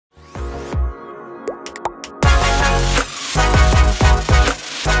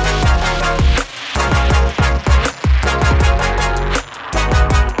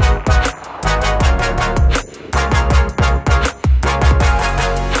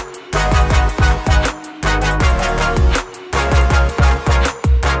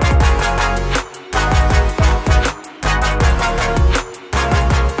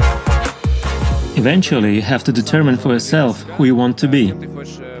Eventually, you have to determine for yourself who you want to be.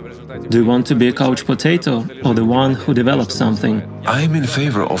 Do you want to be a couch potato or the one who develops something? I am in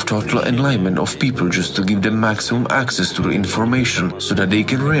favor of total enlightenment of people, just to give them maximum access to the information so that they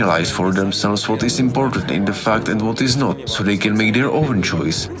can realize for themselves what is important in the fact and what is not, so they can make their own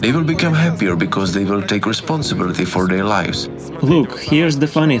choice. They will become happier because they will take responsibility for their lives. Look, here's the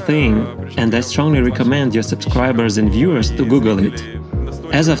funny thing, and I strongly recommend your subscribers and viewers to Google it.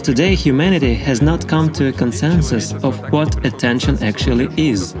 As of today, humanity has not come to a consensus of what attention actually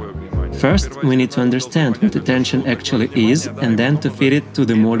is. First, we need to understand what attention actually is and then to fit it to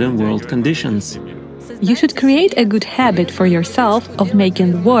the modern world conditions. You should create a good habit for yourself of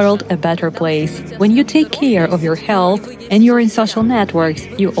making the world a better place. When you take care of your health and you're in social networks,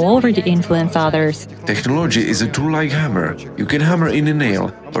 you already influence others. Technology is a tool like hammer. You can hammer in a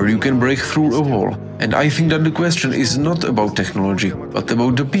nail, or you can break through a wall. And I think that the question is not about technology, but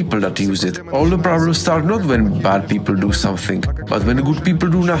about the people that use it. All the problems start not when bad people do something, but when good people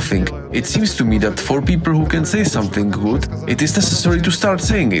do nothing. It seems to me that for people who can say something good, it is necessary to start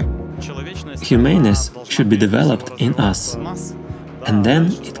saying it. Humaneness should be developed in us, and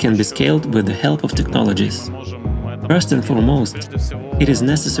then it can be scaled with the help of technologies. First and foremost, it is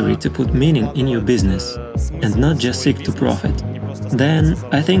necessary to put meaning in your business and not just seek to profit. Then,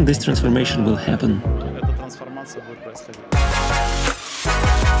 I think this transformation will happen.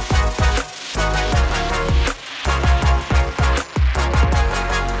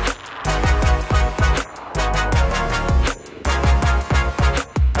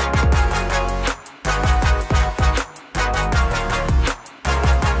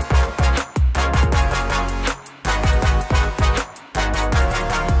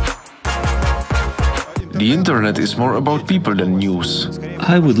 The internet is more about people than news.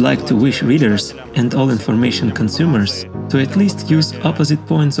 I would like to wish readers and all information consumers to at least use opposite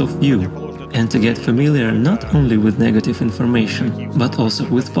points of view and to get familiar not only with negative information, but also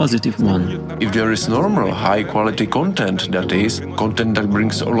with positive one. If there is normal, high-quality content, that is, content that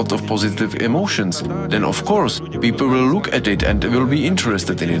brings a lot of positive emotions, then of course, people will look at it and will be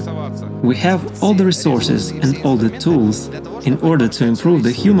interested in it. We have all the resources and all the tools in order to improve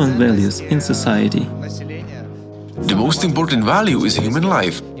the human values in society. The most important value is human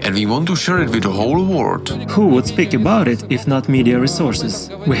life, and we want to share it with the whole world. Who would speak about it if not media resources?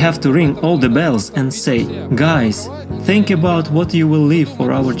 We have to ring all the bells and say, guys, think about what you will leave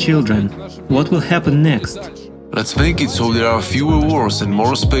for our children, what will happen next. Let's make it so there are fewer wars and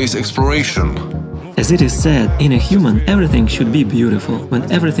more space exploration. As it is said, in a human, everything should be beautiful. When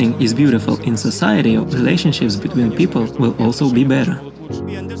everything is beautiful in society, relationships between people will also be better.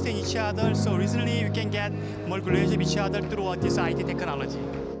 We understand each other, so reasonably we can get more relationship with each other through this IT technology.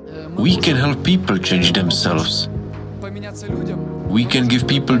 We can help people change themselves. We can give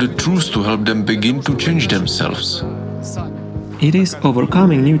people the tools to help them begin to change themselves. It is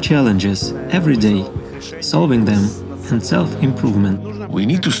overcoming new challenges every day, solving them, and self-improvement. We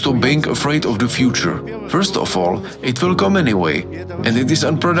need to stop being afraid of the future. First of all, it will come anyway, and it is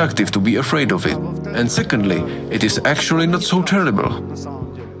unproductive to be afraid of it. And secondly, it is actually not so terrible.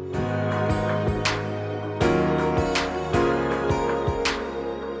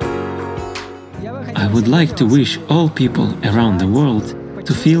 I would like to wish all people around the world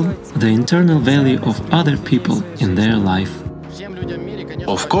to feel the internal value of other people in their life.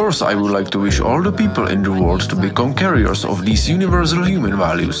 Of course, I would like to wish all the people in the world to become carriers of these universal human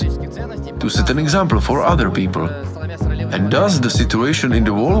values, to set an example for other people. And thus the situation in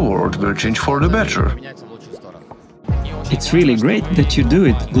the whole world will change for the better. It's really great that you do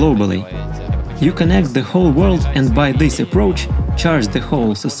it globally. You connect the whole world and by this approach charge the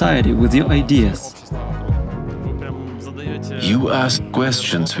whole society with your ideas. You ask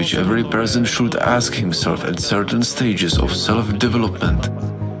questions which every person should ask himself at certain stages of self-development.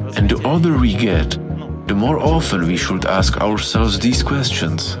 And the older we get, the more often we should ask ourselves these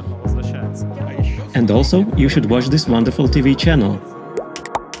questions. And also, you should watch this wonderful TV channel.